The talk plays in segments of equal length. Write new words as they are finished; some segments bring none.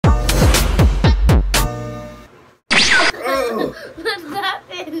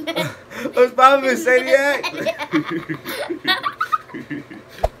Thomas, Saniac.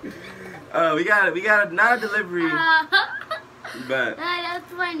 we got not a delivery, but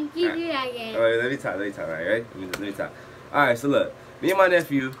that's funny. Keep doing that again. All right, let me talk, right? Let me talk. All right, so look, me and my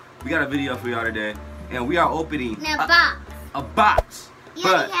nephew, we got a video for y'all today, and we are opening a box.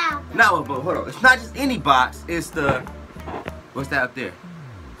 But hold on, it's not just any box. It's the what's that up there?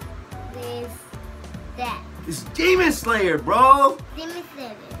 It's Demon Slayer, bro.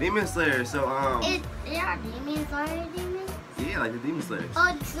 Demon Slayer. So Is there a Demon Slayer demon? Yeah, like the Demon Slayer.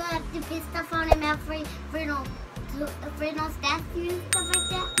 Oh, so I have to put stuff on him for no statues and stuff like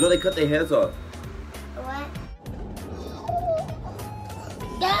that? No, they cut their heads off. What?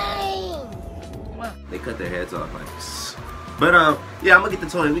 Dang! They cut their heads off like this. But yeah, I'm gonna get the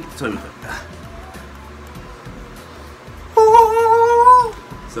toy. We get the toy.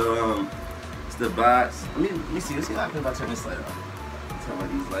 So it's the box. Let me see. Let's see how I feel about turning this light off. Turn one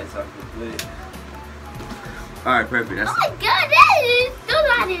of these lights off real quick. All right, perfect. That's oh my God, that is still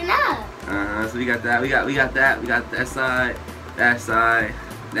lighting up. So we got that. We got that. We got that side. That side.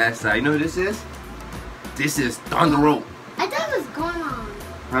 That side. You know who this is? This is Tanjiro. I thought it was Gohan.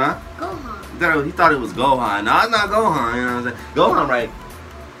 Huh? Gohan. He thought it was Gohan. No, it's not Gohan. You know what I'm saying?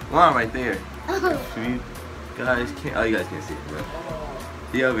 Gohan right there. Oh. You guys can't. Oh, you guys can't see it, bro.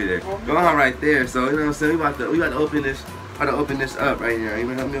 He over there. Gohan right there. So you know what I'm saying? We about to open this. About to open this up right here. You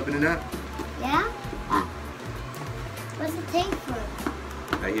wanna help me open it up? Yeah. What's the tape for?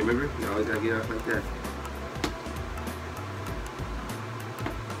 Right here, remember? You always gotta get off like that.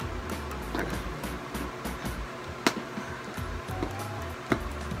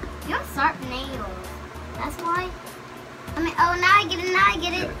 You have sharp nails. That's why. I mean, oh, now I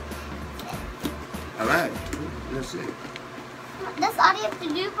get it. All right. Let's see. That's all you have to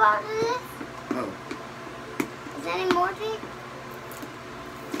do about this? Oh. Is there any more tape?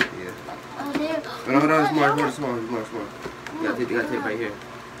 Yeah. Oh, there. Hold on, it's more. You got tape right here.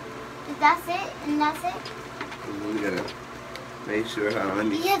 That's it? And that's it? We gotta make sure. Hold on, let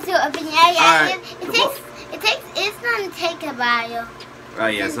me. You have to open it. It's gonna take a while.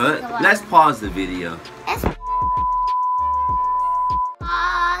 Alright, yeah, so let's pause the video. Let's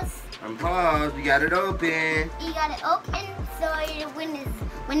pause. I'm paused. We got it open. You got it open, so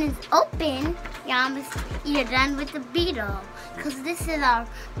when it's open, you're done with the beetle. Because this is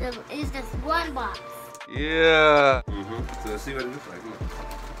it's just one box. Yeah. So let's see what it looks like. Come on.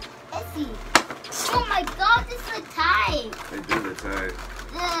 Let's see. Oh my God, this looks tight. They do look tight.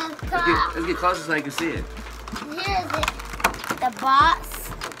 Let's get closer so you can see it. Here's it. The box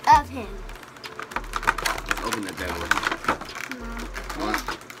of him. Let's open that bad boy. Come on.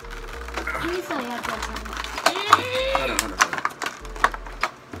 Let me show you how to open it. Hold on.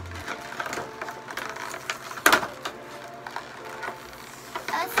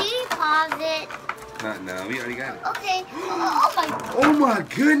 See, pause it. Not now. We already got it. Okay. Oh my God. Oh my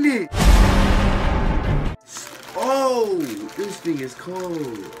goodness. Oh, this thing is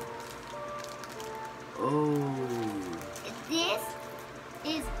cold. Oh. This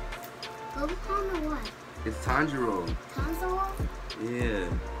is Gohan or what? It's Tanjiro. Tanjiro? Yeah.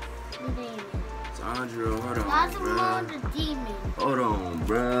 The demon. Tanjiro, hold on, Tanjiro the demon. Hold on,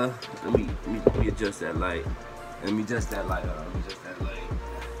 bruh. Let me adjust that light. Let me adjust that light.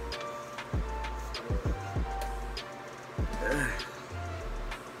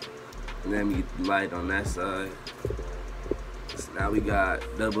 Let me get the light on that side. So now we got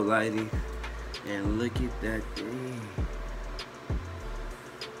double lighting. And look at that thing.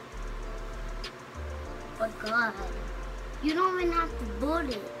 Oh God. You don't even have to boot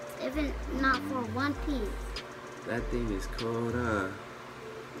it. Even not for one piece. That thing is cold, huh?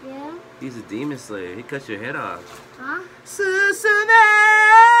 Yeah? He's a demon slayer. He cut your head off. Huh?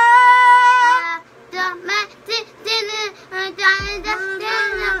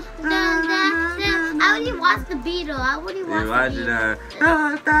 I already watched the Beetle. I already watched the Beetle.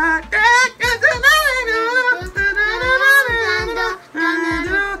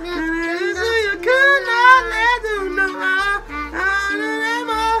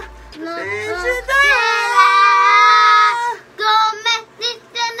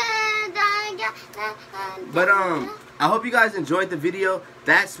 But I hope you guys enjoyed the video.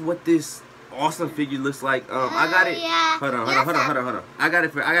 That's what this awesome figure looks like. I got it. Yeah. Hold on. I got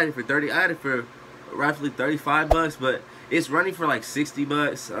it for 30. I got it for roughly 35 bucks, but it's running for like 60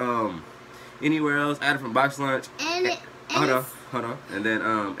 bucks. Anywhere else, I got it from Box Lunch. Hold on. And then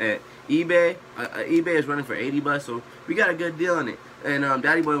at eBay, eBay is running for 80 bucks, so we got a good deal on it. And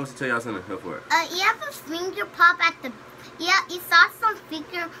Daddy Boy wants to tell y'all something. Go for it. You have a finger pop at the. Yeah, you saw some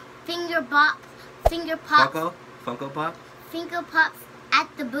finger pops. Funko Pop? Finger pops at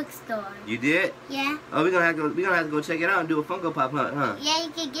the bookstore. You did? Yeah. Oh, we're gonna have to go check it out and do a Funko Pop hunt, huh? Yeah, you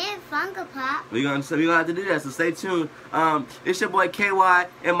can get Funko Pop. We're gonna have to do that. So stay tuned. It's your boy KY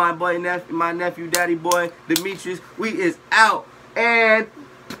and my nephew, Daddy Boy Demetrius. We is out and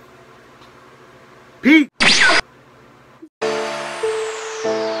peace.